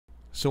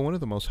So one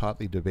of the most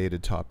hotly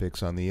debated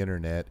topics on the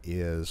internet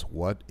is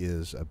what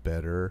is a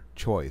better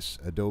choice,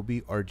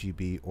 Adobe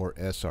RGB or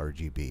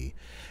sRGB?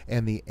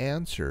 And the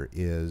answer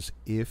is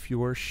if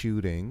you're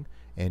shooting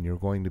and you're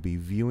going to be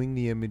viewing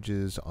the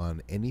images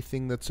on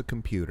anything that's a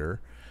computer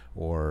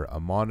or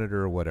a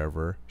monitor or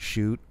whatever,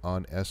 shoot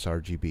on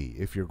sRGB.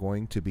 If you're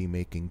going to be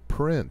making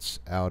prints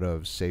out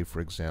of, say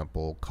for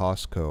example,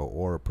 Costco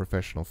or a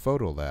professional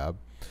photo lab,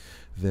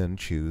 then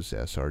choose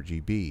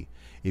sRGB.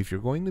 If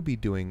you're going to be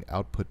doing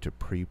output to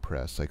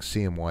prepress like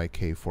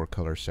CMYK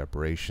 4-color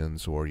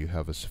separations, or you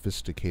have a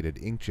sophisticated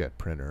inkjet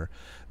printer,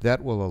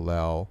 that will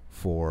allow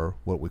for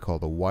what we call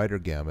the wider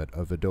gamut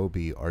of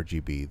Adobe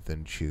RGB,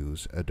 then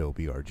choose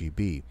Adobe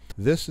RGB.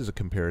 This is a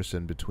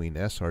comparison between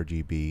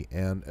sRGB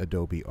and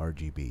Adobe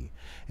RGB.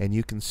 And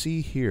you can see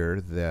here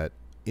that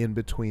in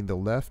between the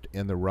left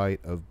and the right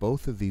of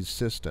both of these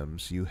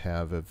systems, you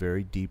have a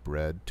very deep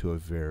red to a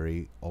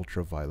very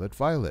ultraviolet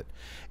violet.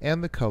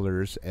 And the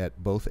colors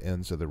at both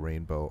ends of the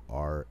rainbow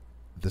are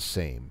the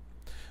same.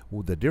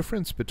 Well, the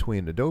difference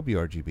between Adobe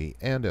RGB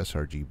and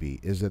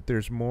sRGB is that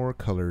there's more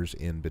colors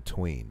in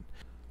between.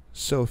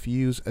 So if you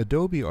use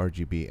Adobe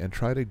RGB and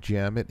try to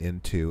jam it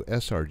into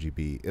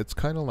sRGB, it's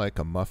kind of like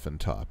a muffin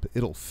top.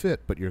 It'll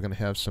fit, but you're going to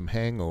have some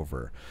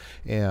hangover.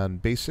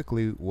 And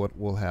basically what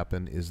will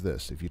happen is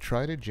this. If you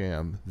try to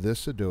jam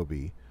this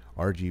Adobe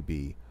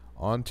RGB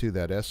onto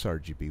that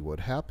sRGB, what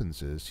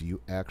happens is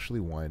you actually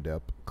wind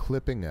up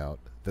clipping out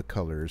the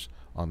colors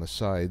on the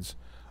sides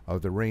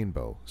of the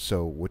rainbow.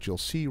 So what you'll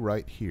see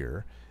right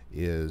here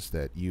is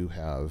that you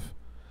have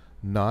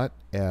not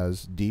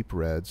as deep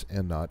reds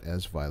and not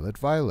as violet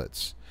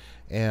violets.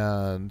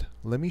 And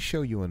let me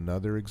show you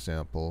another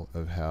example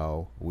of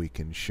how we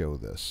can show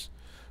this.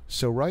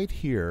 So right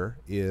here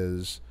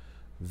is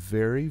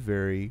very,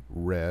 very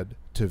red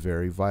to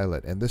very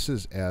violet, and this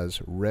is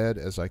as red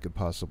as I could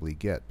possibly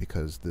get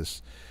because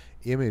this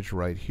image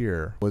right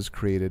here was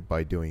created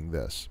by doing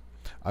this.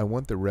 I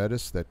want the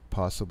reddest that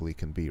possibly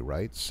can be,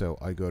 right? So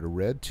I go to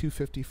red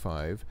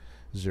 255,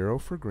 0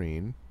 for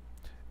green,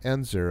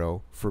 and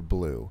 0 for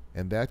blue,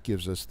 and that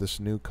gives us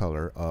this new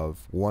color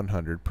of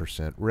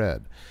 100%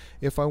 red.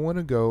 If I want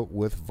to go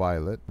with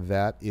violet,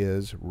 that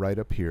is right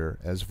up here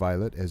as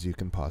violet as you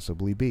can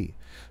possibly be.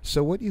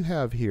 So what you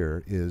have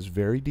here is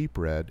very deep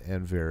red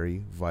and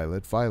very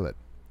violet violet.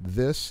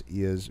 This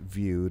is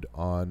viewed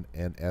on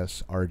an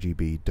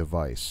sRGB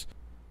device.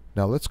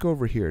 Now let's go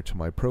over here to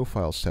my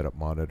profile setup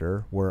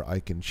monitor where I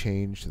can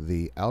change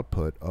the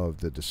output of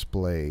the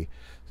display,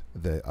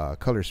 the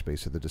color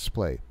space of the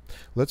display.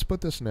 Let's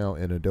put this now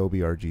in Adobe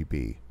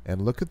RGB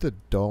and look at the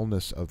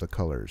dullness of the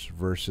colors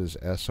versus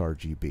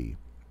sRGB.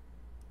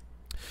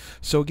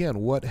 So again,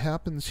 what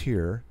happens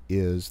here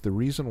is the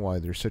reason why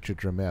there's such a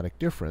dramatic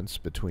difference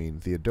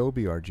between the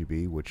Adobe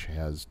RGB, which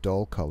has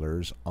dull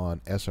colors on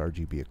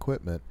sRGB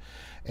equipment,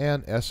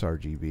 and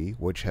sRGB,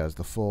 which has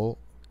the full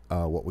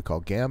what we call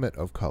gamut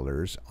of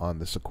colors on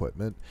this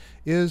equipment,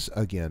 is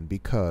again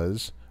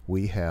because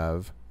we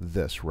have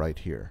this right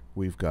here.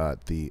 We've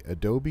got the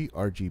Adobe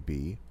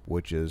RGB,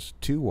 which is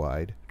too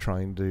wide,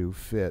 trying to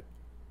fit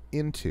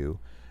into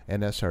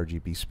an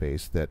sRGB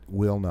space that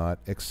will not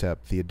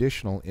accept the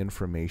additional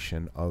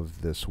information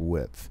of this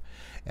width.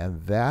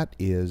 And that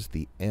is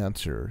the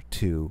answer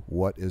to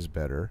what is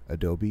better,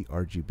 Adobe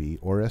RGB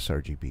or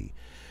sRGB.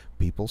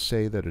 People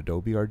say that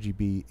Adobe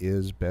RGB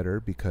is better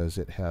because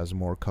it has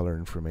more color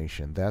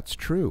information. That's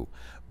true,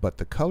 but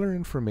the color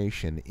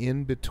information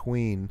in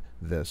between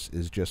this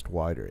is just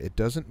wider. It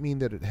doesn't mean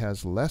that it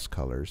has less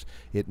colors.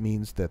 It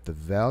means that the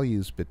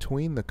values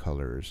between the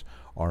colors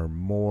are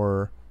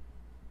more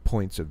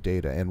points of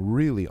data, and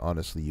really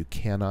honestly you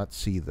cannot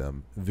see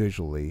them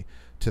visually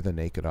to the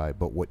naked eye.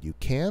 But what you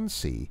can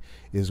see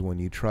is when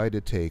you try to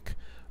take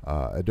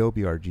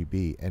Adobe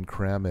RGB and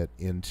cram it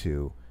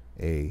into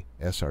a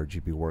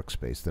sRGB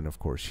workspace, then of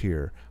course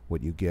here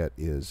what you get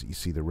is you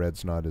see the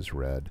red's not as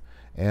red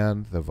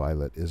and the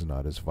violet is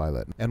not as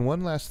violet. And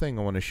one last thing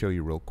I want to show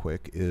you real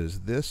quick is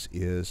this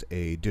is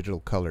a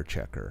digital color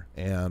checker,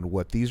 and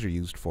what these are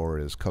used for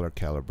is color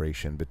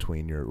calibration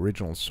between your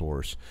original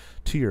source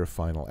to your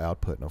final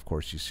output. And of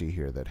course you see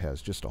here that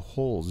has just a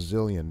whole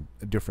zillion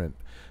different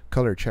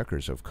color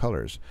checkers of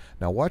colors.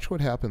 Now watch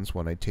what happens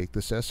when I take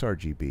this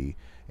sRGB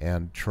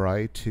and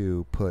try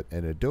to put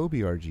an Adobe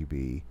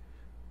RGB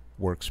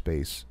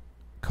workspace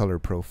color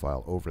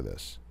profile over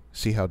this.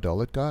 See how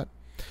dull it got?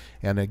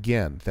 And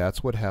again,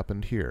 that's what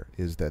happened here,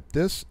 is that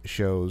this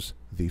shows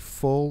the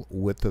full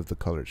width of the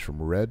colors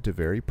from red to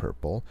very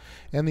purple,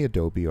 and the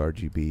Adobe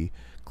RGB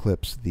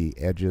clips the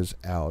edges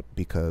out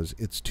because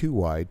it's too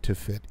wide to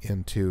fit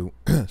into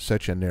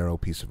such a narrow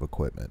piece of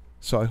equipment.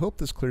 So I hope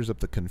this clears up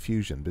the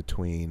confusion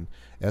between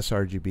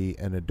sRGB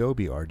and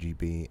Adobe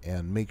RGB,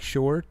 and make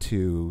sure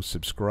to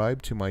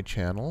subscribe to my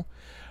channel.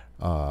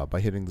 by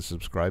hitting the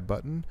subscribe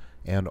button,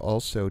 and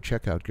also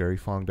check out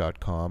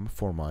GaryFong.com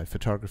for my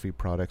photography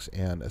products,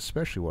 and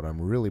especially what I'm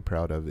really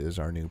proud of is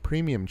our new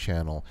premium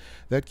channel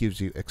that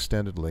gives you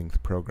extended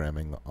length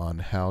programming on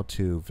how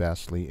to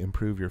vastly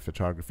improve your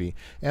photography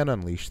and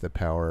unleash the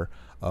power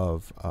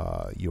of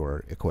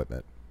your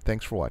equipment.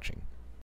 Thanks for watching.